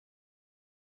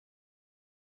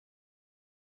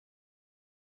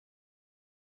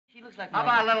She looks like How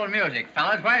about a little music,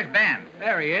 fellas? Where's Ben?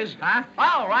 There he is. Huh?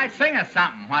 All right, sing us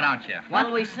something, why don't you?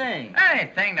 What'll we sing?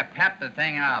 Anything to pep the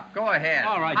thing up. Go ahead.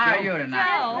 All right, How Joe. are you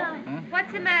tonight? Joe,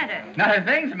 what's the matter?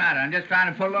 Nothing's the matter. I'm just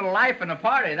trying to put a little life in the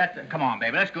party. Come on,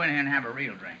 baby. Let's go in here and have a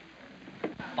real drink.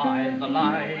 By the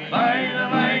light, by the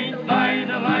light, by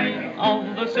the light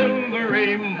of the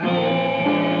silvery moon.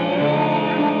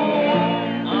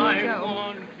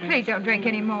 Joe, please don't drink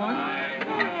any more.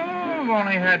 I've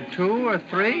only had 2 or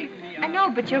 3. I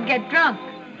know, but you'll get drunk.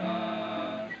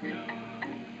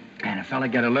 Can a fella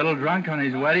get a little drunk on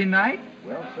his wedding night?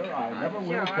 Well, sir, I never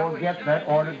will forget that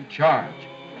order to charge.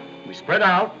 We spread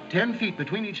out 10 feet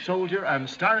between each soldier and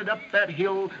started up that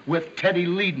hill with Teddy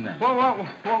leading us.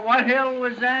 What hill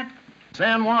was that?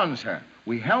 San Juan, sir.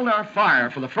 We held our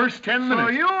fire for the first 10 minutes.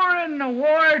 So you were in the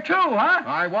war, too, huh?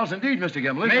 I was indeed, Mr.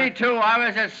 Gimlet. Me, too. I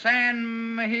was at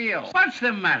San Miguel. What's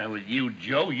the matter with you,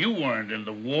 Joe? You weren't in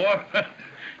the war.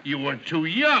 You were too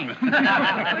young.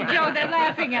 Joe, they're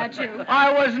laughing at you.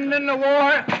 I wasn't in the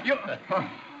war.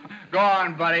 Go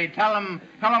on, buddy. Tell them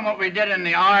what we did in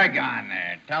the Argonne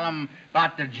there. Tell them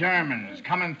about the Germans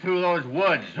coming through those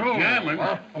woods.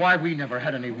 Germans? Why, we never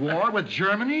had any war with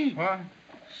Germany. What?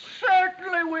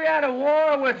 Certainly we had a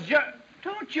war with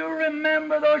Don't you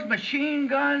remember those machine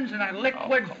guns and a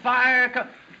liquid fire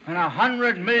and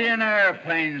 100 million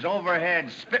airplanes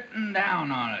overhead spitting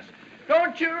down on us?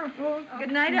 Don't you?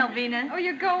 Good night, Elvina. Oh,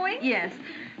 you're going? Yes.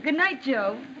 Good night,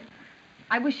 Joe.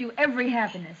 I wish you every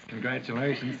happiness.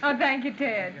 Congratulations. Oh, thank you,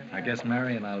 Ted. I guess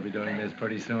Mary and I'll be doing this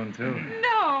pretty soon, too.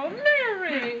 No,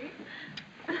 Mary.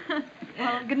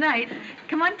 Well, good night.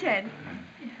 Come on, Ted.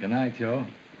 Good night, Joe.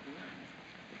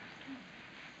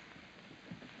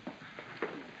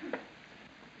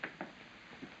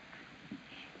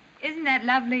 Isn't that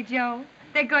lovely, Joe?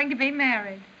 They're going to be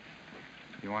married.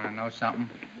 You want to know something?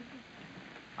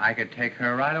 I could take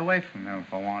her right away from them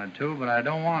if I wanted to, but I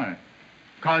don't want it.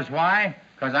 'Cause why?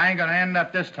 'Cause I ain't gonna end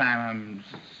up this time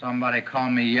somebody call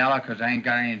me yellow 'cause I ain't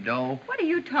got any dough. What are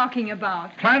you talking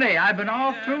about? Plenty. I've been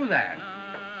all through that.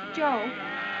 Joe,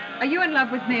 are you in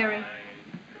love with Mary?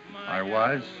 I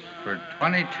was for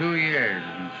 22 years,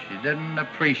 and she didn't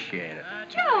appreciate it.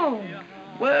 Joe!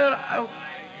 Well,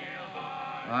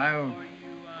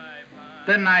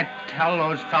 didn't I tell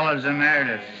those fellas in there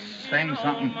to sing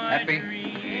something peppy?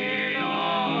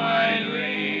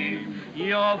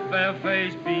 Your fair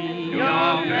face beams,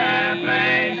 your fair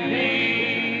face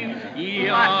beams.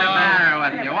 What's the matter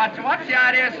with you? What's the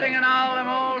idea of singing all them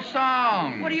old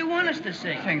songs? What do you want us to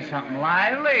sing? Sing something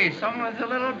lively, something with a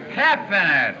little pep in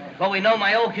it. Well, we know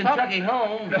my old Kentucky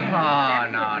home. Oh,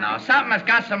 no. Something that's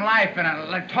got some life in it,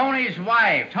 like Tony's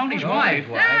wife. Tony's wife?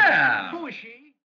 Yeah. Who is she?